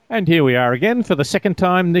And here we are again for the second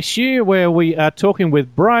time this year, where we are talking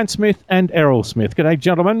with Brian Smith and Errol Smith. G'day,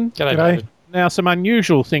 gentlemen. G'day, David. Now, some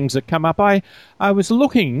unusual things that come up. I was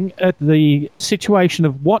looking at the situation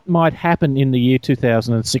of what might happen in the year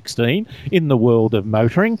 2016 in the world of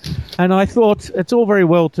motoring, and I thought it's all very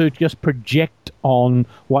well to just project on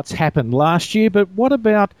what's happened last year, but what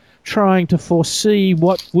about trying to foresee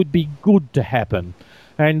what would be good to happen?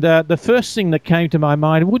 And the first thing that came to my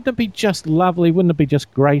mind, wouldn't it be just lovely, wouldn't it be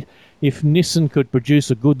just great if Nissan could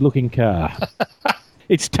produce a good-looking car?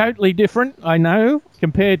 It's totally different, I know,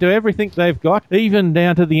 compared to everything they've got, even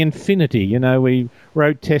down to the Infiniti. You know, we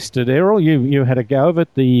road tested, Errol. You had a go of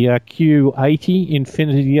it, the Q80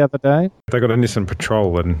 Infiniti the other day. They got a Nissan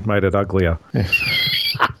Patrol and made it uglier.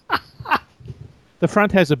 The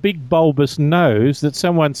front has a big bulbous nose that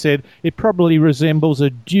someone said it probably resembles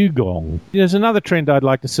a dugong. There's another trend I'd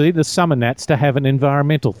like to see, the summer nats to have an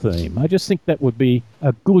environmental theme. I just think that would be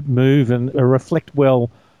a good move and reflect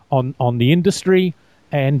well on the industry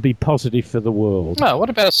and be positive for the world. Oh,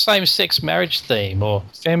 what about a same-sex marriage theme or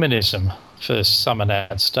feminism for summer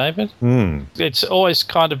nats, David? It's always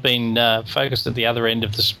kind of been focused at the other end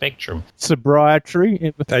of the spectrum.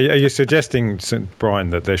 Sobriety. Are you suggesting, Brian,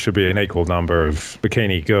 that there should be an equal number of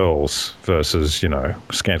bikini girls versus,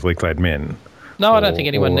 scantily clad men? No, I don't think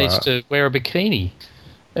anyone needs to wear a bikini.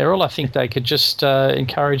 Errol, I think they could just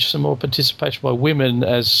encourage some more participation by women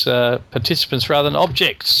as participants rather than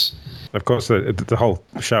objects. Of course, the whole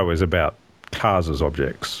show is about cars as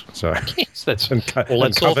objects. So yes, let's all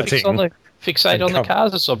fixate on the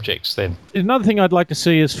cars as objects then. Another thing I'd like to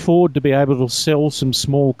see is Ford to be able to sell some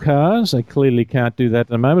small cars. They clearly can't do that at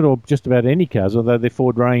the moment, or just about any cars, although their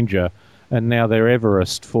Ford Ranger and now their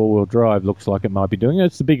Everest four-wheel drive looks like it might be doing it.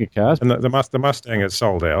 It's the bigger cars. And the Mustang is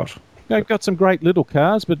sold out. They've got some great little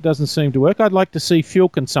cars, but it doesn't seem to work. I'd like to see fuel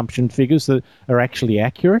consumption figures that are actually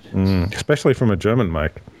accurate. Especially from a German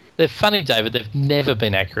make. They're funny, David. They've never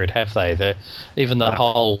been accurate, have they? Even the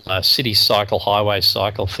whole city cycle, highway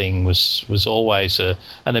cycle thing was always an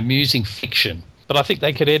amusing fiction. But I think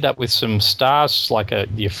they could end up with some stars like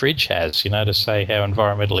your fridge has, to say how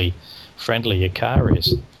environmentally friendly your car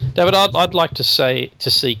is. David, I'd like to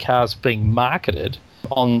see cars being marketed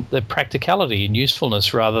on the practicality and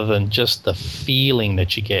usefulness rather than just the feeling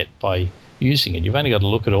that you get by using it. You've only got to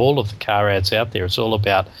look at all of the car ads out there. It's all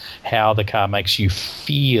about how the car makes you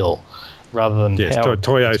feel rather than how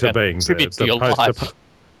Toyota being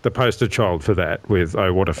the poster child for that with,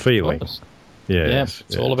 oh, what a feeling.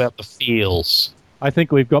 It's all about the feels. I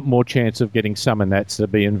think we've got more chance of getting summer nats to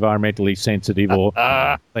be environmentally sensitive or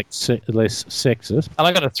less sexist. And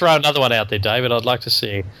I've got to throw another one out there, David. I'd like to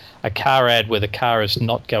see a car ad where the car is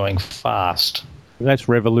not going fast. That's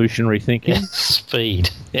revolutionary thinking. Speed,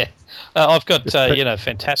 yeah. I've got,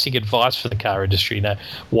 fantastic advice for the car industry.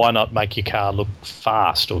 Why not make your car look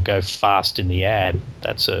fast or go fast in the ad?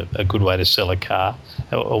 That's a good way to sell a car.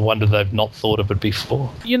 I wonder they've not thought of it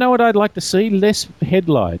before. You know what I'd like to see? Less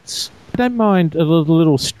headlights. I don't mind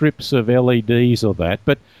little strips of LEDs or that,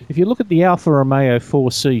 but if you look at the Alfa Romeo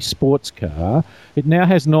 4C sports car, it now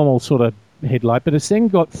has normal sort of headlight, but it's then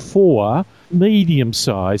got 4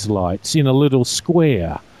 medium-sized lights in a little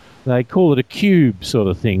square. They call it a cube sort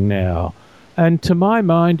of thing now. And to my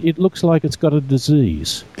mind, it looks like it's got a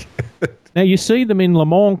disease. Now, you see them in Le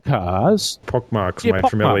Mans cars. Pockmarks made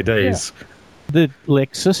from LEDs. Yeah. The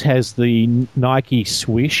Lexus has the Nike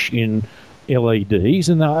swish in LEDs,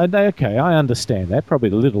 and okay, I understand that, probably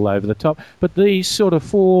a little over the top, but these sort of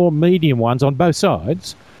 4 medium ones on both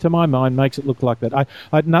sides, to my mind, makes it look like that.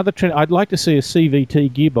 Another trend, I'd like to see a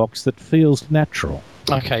CVT gearbox that feels natural.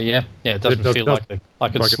 Okay, yeah, it doesn't feel like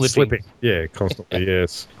it's slipping. Yeah, constantly,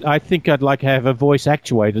 yes. I think I'd like to have a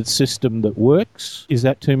voice-actuated system that works. Is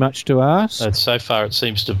that too much to ask? So far it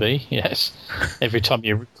seems to be, yes. Every time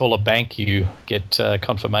you call a bank, you get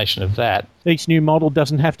confirmation of that. Each new model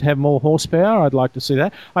doesn't have to have more horsepower. I'd like to see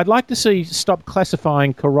that. I'd like to stop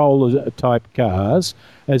classifying Corolla-type cars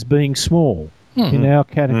as being small. In our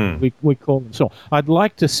category, we call them small. I'd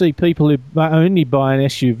like to see people who only buy an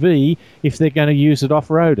SUV if they're going to use it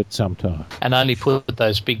off-road at some time. And only put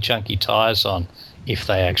those big chunky tyres on if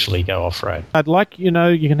they actually go off-road. I'd like, you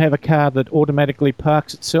can have a car that automatically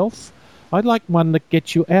parks itself. I'd like one that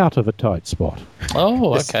gets you out of a tight spot.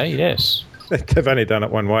 Oh, okay, yes. They've only done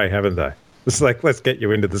it one way, haven't they? It's like, let's get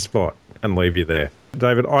you into the spot and leave you there.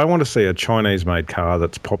 David, I want to see a Chinese-made car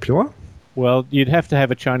that's popular. Well, you'd have to have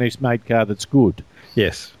a Chinese-made car that's good.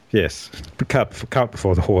 Yes. Cart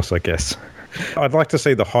before the horse, I guess. I'd like to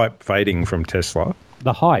see the hype fading from Tesla.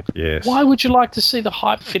 The hype? Yes. Why would you like to see the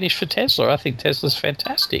hype finish for Tesla? I think Tesla's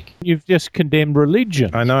fantastic. You've just condemned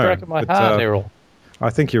religion. I know. Broken my heart, Errol. I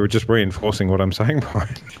think you were just reinforcing what I'm saying,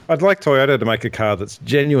 Brian. I'd like Toyota to make a car that's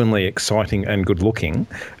genuinely exciting and good looking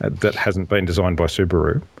that hasn't been designed by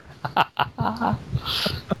Subaru.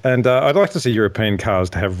 And I'd like to see European cars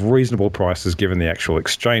to have reasonable prices given the actual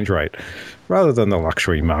exchange rate, rather than the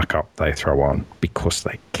luxury markup they throw on, because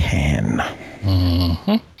they can.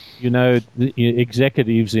 Mm-hmm. You know, the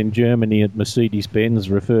executives in Germany at Mercedes-Benz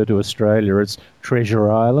refer to Australia as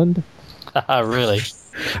Treasure Island. Really?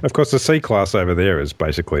 Of course, the C-Class over there is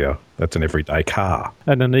basically that's an everyday car.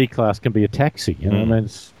 And an E-Class can be a taxi, you know. I mean,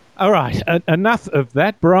 all right, enough of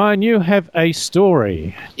that. Brian, you have a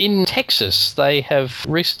story. In Texas, they have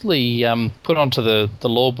recently put onto the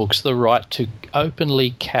law books the right to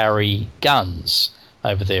openly carry guns.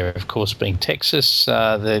 Over there, of course, being Texas,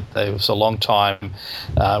 there was a long time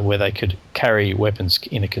where they could carry weapons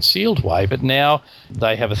in a concealed way, but now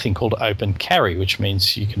they have a thing called open carry, which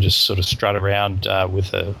means you can just sort of strut around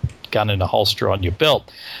with a gun in a holster on your belt.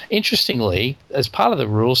 Interestingly, as part of the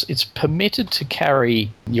rules, it's permitted to carry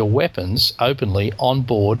your weapons openly on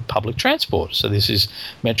board public transport. So this is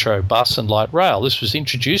metro, bus and light rail. This was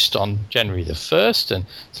introduced on January the 1st, and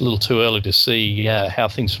it's a little too early to see how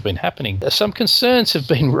things have been happening. Some concerns have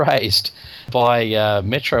been raised by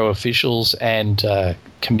metro officials and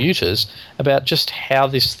commuters about just how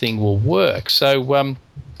this thing will work. So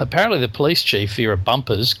apparently the police chief, Vera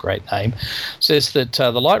Bumpers, great name, says that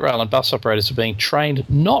the light rail and bus operators are being trained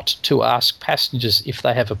not to ask passengers if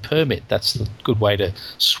they have a permit. That's the good way to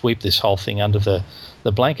sweep this whole thing under the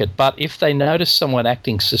blanket. But if they notice someone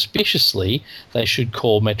acting suspiciously, they should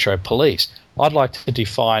call Metro Police. I'd like to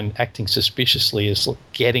define acting suspiciously as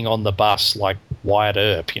getting on the bus like Wyatt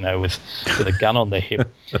Earp, you know, with a gun on their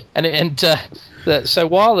hip. So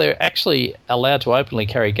while they're actually allowed to openly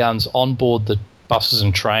carry guns on board the buses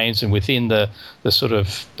and trains and within the sort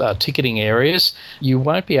of ticketing areas, you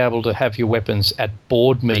won't be able to have your weapons at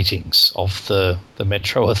board meetings of the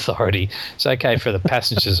Metro Authority. It's okay for the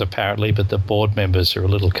passengers apparently, but the board members are a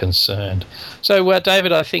little concerned. So,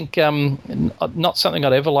 David, I think not something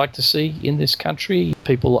I'd ever like to see in this country,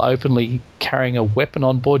 people openly carrying a weapon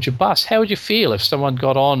on board your bus. How would you feel if someone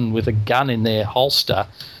got on with a gun in their holster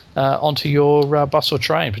onto your bus or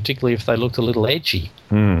train, particularly if they looked a little edgy?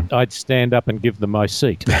 I'd stand up and give them my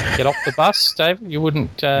seat. Get off the bus, David? You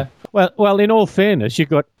wouldn't... Well, in all fairness,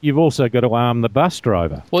 you've also got to arm the bus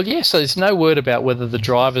driver. Well, yes, so there's no word about whether the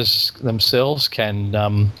drivers themselves can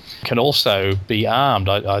also be armed.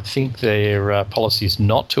 I think their policy is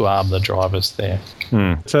not to arm the drivers there.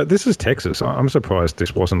 So this is Texas. I'm surprised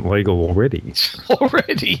this wasn't legal already.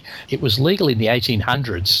 Already? It was legal in the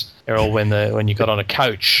 1800s, Errol, when you got on a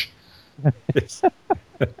coach. Yes.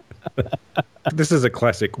 This is a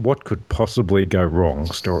classic what could possibly go wrong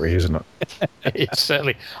story, isn't it? It's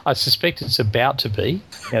certainly. I suspect it's about to be.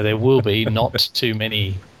 There will be not too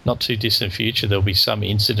distant future. There'll be some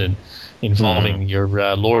incident involving your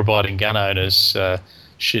law-abiding gun owners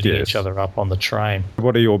shooting each other up on the train.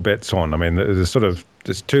 What are your bets on? I mean,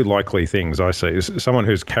 there's two likely things I see. Someone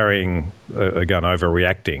who's carrying a gun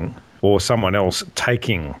overreacting, or someone else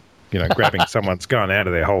taking, grabbing someone's gun out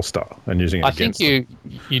of their holster and using it against them. I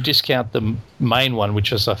think you discount the main one,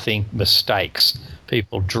 which is, I think, mistakes.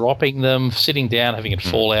 People dropping them, sitting down, having it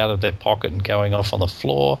fall out of their pocket and going off on the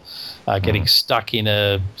floor, getting stuck in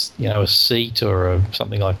a seat or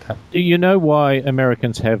something like that. Do you know why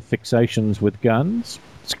Americans have fixations with guns?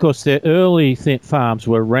 It's because their early farms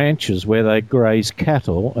were ranches where they graze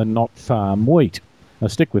cattle and not farm wheat. Now,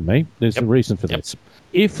 stick with me. There's a reason for this.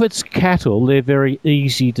 If it's cattle, they're very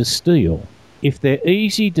easy to steal. If they're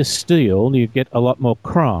easy to steal, you get a lot more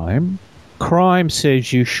crime. Crime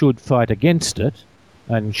says you should fight against it,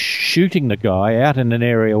 and shooting the guy out in an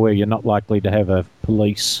area where you're not likely to have a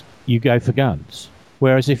police, you go for guns.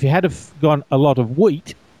 Whereas if you had gone a lot of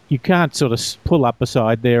wheat, you can't sort of pull up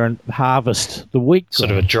beside there and harvest the wheat.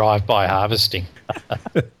 Sort of a drive-by harvesting.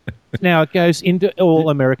 Now it goes into all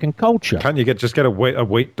American culture. Can't you just get a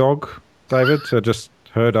wheat dog, David, to just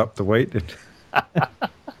herd up the wheat?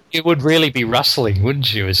 It would really be rustling,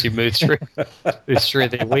 wouldn't you, as you move through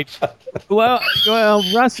the wheat? Well,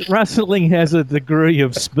 rustling has a degree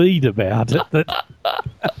of speed about it.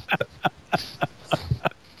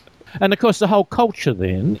 And, of course, the whole culture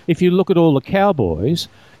then, if you look at all the cowboys,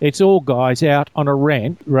 it's all guys out on a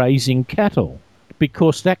ranch raising cattle,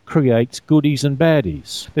 because that creates goodies and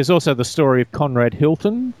baddies. There's also the story of Conrad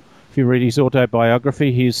Hilton. If you read his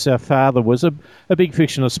autobiography, his father was a big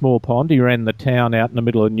fish in a small pond. He ran the town out in the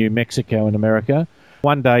middle of New Mexico in America.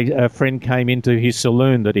 One day, a friend came into his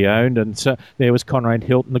saloon that he owned, and so there was Conrad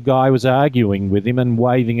Hilton. The guy was arguing with him and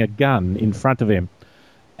waving a gun in front of him.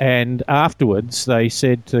 And afterwards, they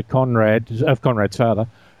said to Conrad's father,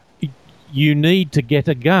 "You need to get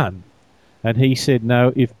a gun." And he said,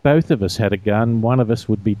 "No, if both of us had a gun, one of us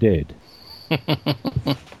would be dead."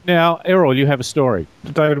 Now, Errol, you have a story.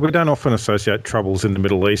 David, we don't often associate troubles in the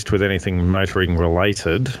Middle East with anything motoring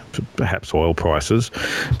related, perhaps oil prices,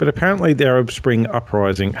 but apparently the Arab Spring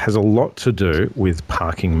uprising has a lot to do with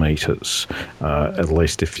parking meters, at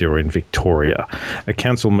least if you're in Victoria. A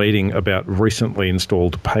council meeting about recently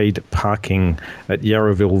installed paid parking at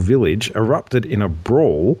Yarraville Village erupted in a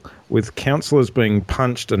brawl, with councillors being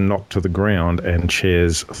punched and knocked to the ground and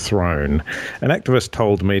chairs thrown. An activist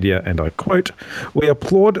told media, and I quote, "We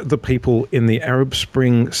applaud the people in the Arab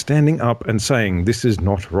Spring standing up and saying this is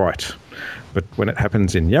not right. But when it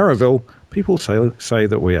happens in Yarraville, people say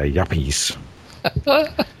that we are yuppies."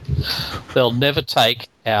 They'll never take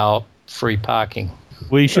our free parking.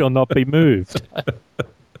 We shall not be moved.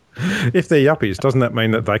 If they're yuppies, doesn't that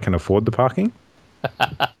mean that they can afford the parking?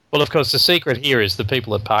 Well, of course, the secret here is the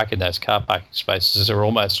people that park in those car parking spaces are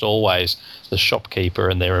almost always the shopkeeper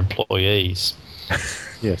and their employees.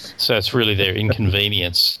 Yes. So it's really their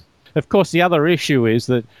inconvenience. Of course, the other issue is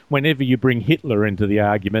that whenever you bring Hitler into the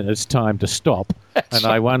argument, it's time to stop. And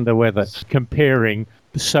I wonder whether comparing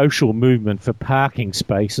the social movement for parking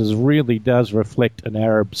spaces really does reflect an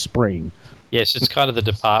Arab Spring. Yes, it's kind of the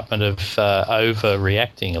department of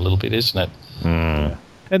overreacting a little bit, isn't it? Mm.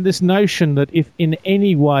 And this notion that if in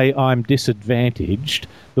any way I'm disadvantaged,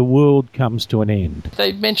 the world comes to an end.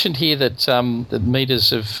 They mentioned here that the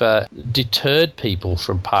meters have deterred people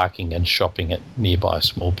from parking and shopping at nearby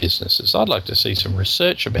small businesses. I'd like to see some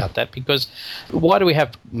research about that, because why do we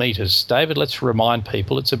have meters, David? Let's remind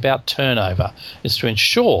people it's about turnover. It's to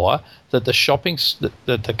ensure that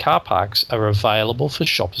that the car parks are available for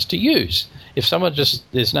shoppers to use. If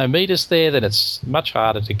there's no meters there, then it's much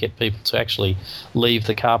harder to get people to actually leave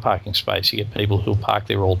the car parking space. You get people who'll park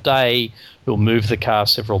there all day, who'll move the car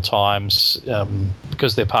several times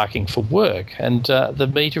because they're parking for work. And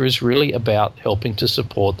the meter is really about helping to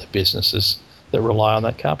support the businesses that rely on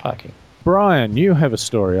that car parking. Brian, you have a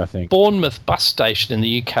story, I think. Bournemouth bus station in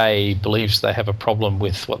the UK believes they have a problem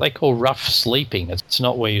with what they call rough sleeping. It's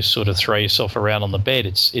not where you sort of throw yourself around on the bed.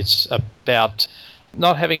 It's about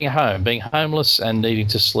not having a home, being homeless and needing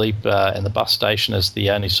to sleep in the bus station as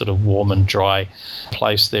the only sort of warm and dry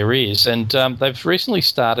place there is. And they've recently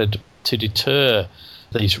started to deter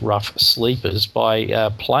these rough sleepers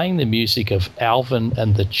by playing the music of Alvin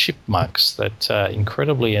and the Chipmunks, that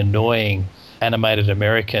incredibly annoying animated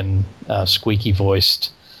American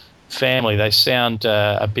squeaky-voiced family. They sound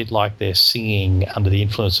a bit like they're singing under the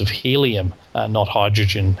influence of helium, not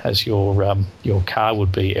hydrogen, as your car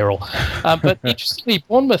would be, Errol. But interestingly,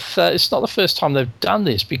 Bournemouth, it's not the first time they've done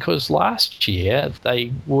this, because last year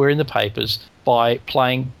they were in the papers by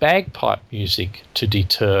playing bagpipe music to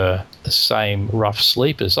deter the same rough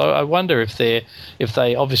sleepers. I wonder if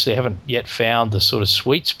they obviously haven't yet found the sort of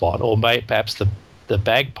sweet spot, or perhaps the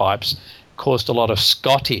bagpipes caused a lot of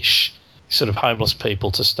Scottish sort of homeless people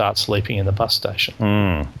to start sleeping in the bus station.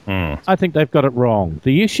 I think they've got it wrong.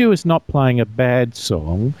 The issue is not playing a bad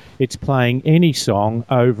song, it's playing any song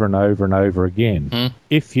over and over and over again.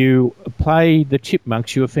 If you play the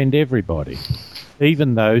Chipmunks, you offend everybody,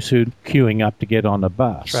 even those who are queuing up to get on a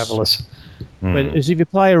bus. Travellers. But as if you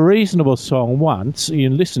play a reasonable song once, you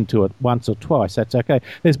listen to it once or twice, that's okay.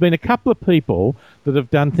 There's been a couple of people that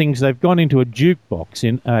have done things. They've gone into a jukebox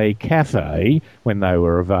in a cafe when they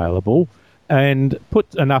were available and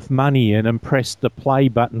put enough money in and pressed the play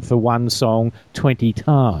button for one song 20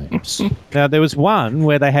 times. Now, there was one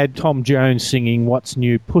where they had Tom Jones singing What's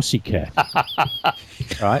New Pussycat.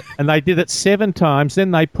 Right? And they did it 7 times.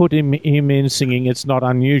 Then they put him in singing It's Not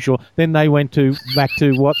Unusual. Then they went back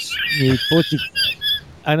to What's New Pussycat.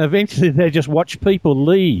 And eventually they just watched people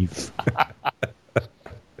leave.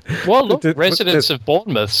 Well, look, residents of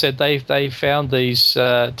Bournemouth said they found these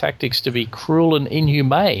tactics to be cruel and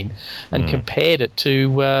inhumane, and compared it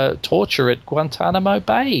to torture at Guantanamo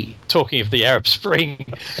Bay. Talking of the Arab Spring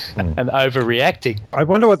and overreacting. I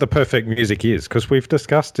wonder what the perfect music is, because we've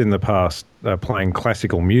discussed in the past playing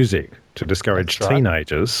classical music to discourage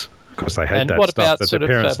teenagers. Because they had that what stuff about that sort their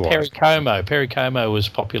parents of liked. Perry Como? Perry Como was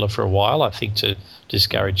popular for a while, I think, to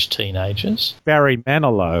discourage teenagers. Barry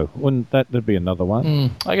Manilow, wouldn't that be another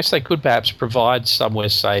one? I guess they could perhaps provide somewhere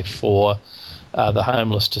safe for the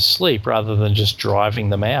homeless to sleep rather than just driving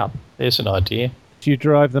them out. There's an idea. Do you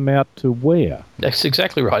drive them out to where? That's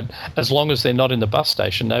exactly right. As long as they're not in the bus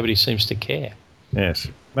station, nobody seems to care. Yes.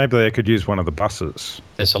 Maybe they could use one of the buses.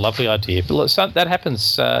 That's a lovely idea. But look, that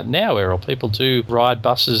happens now, Errol. People do ride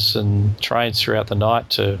buses and trains throughout the night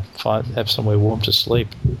to have somewhere warm to sleep.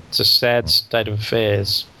 It's a sad state of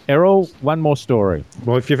affairs. Errol, one more story.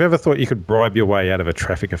 Well, if you've ever thought you could bribe your way out of a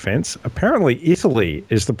traffic offence, apparently Italy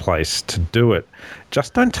is the place to do it.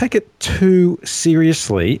 Just don't take it too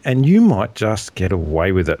seriously and you might just get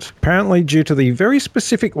away with it. Apparently, due to the very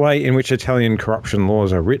specific way in which Italian corruption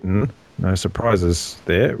laws are written, no surprises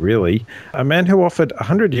there, really, a man who offered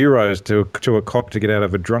 €100 to a cop to get out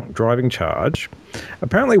of a drunk driving charge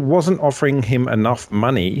apparently wasn't offering him enough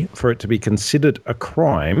money for it to be considered a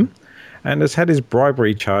crime, and has had his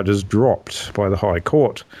bribery charges dropped by the High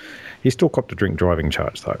Court. He still copped a drink driving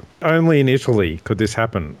charge, though. Only in Italy could this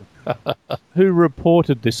happen. Who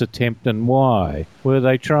reported this attempt and why? Were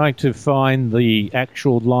they trying to find the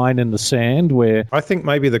actual line in the sand where... I think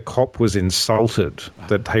maybe the cop was insulted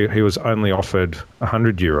that he was only offered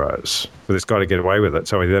 €100 for this guy to get away with it,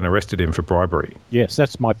 so he then arrested him for bribery. Yes,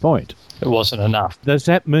 that's my point. It wasn't enough. Does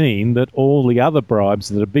that mean that all the other bribes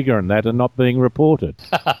that are bigger than that are not being reported?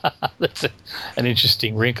 That's an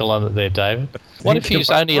interesting wrinkle on it there, David. What if he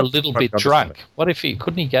was only a little bit drunk? What if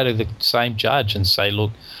couldn't he go to the same judge and say,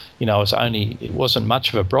 look, it wasn't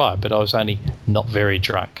much of a bribe, but I was only not very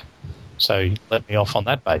drunk. So let me off on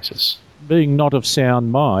that basis. Being not of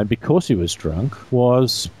sound mind because he was drunk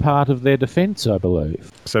was part of their defence, I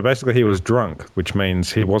believe. So basically he was drunk, which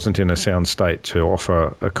means he wasn't in a sound state to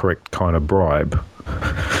offer a correct kind of bribe.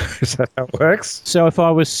 Is that how it works? So if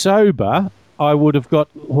I was sober, I would have got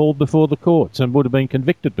hauled before the courts and would have been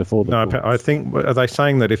convicted before the courts. No, I think, are they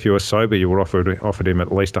saying that if you were sober, you would offered him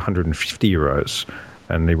at least €150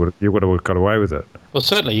 and you would have got away with it? Well,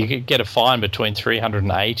 certainly you could get a fine between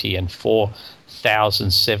 €380 and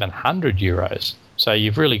 €4,700. So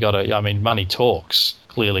you've really got money talks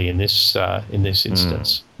clearly in this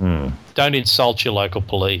instance. Don't insult your local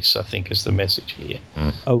police, I think, is the message here.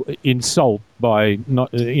 Oh, insult by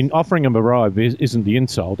not in offering them a bribe isn't the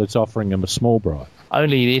insult; it's offering them a small bribe.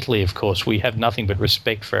 Only in Italy, of course, we have nothing but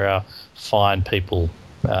respect for our fine people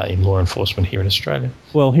in law enforcement here in Australia.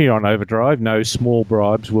 Well, here on Overdrive, no small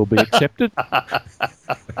bribes will be accepted. That's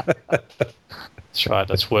right.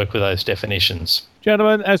 Let's work with those definitions.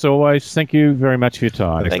 Gentlemen, as always, thank you very much for your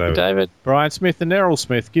time. Thank you, David. Brian Smith and Errol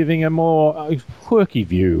Smith giving a more quirky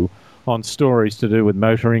view on stories to do with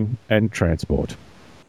motoring and transport.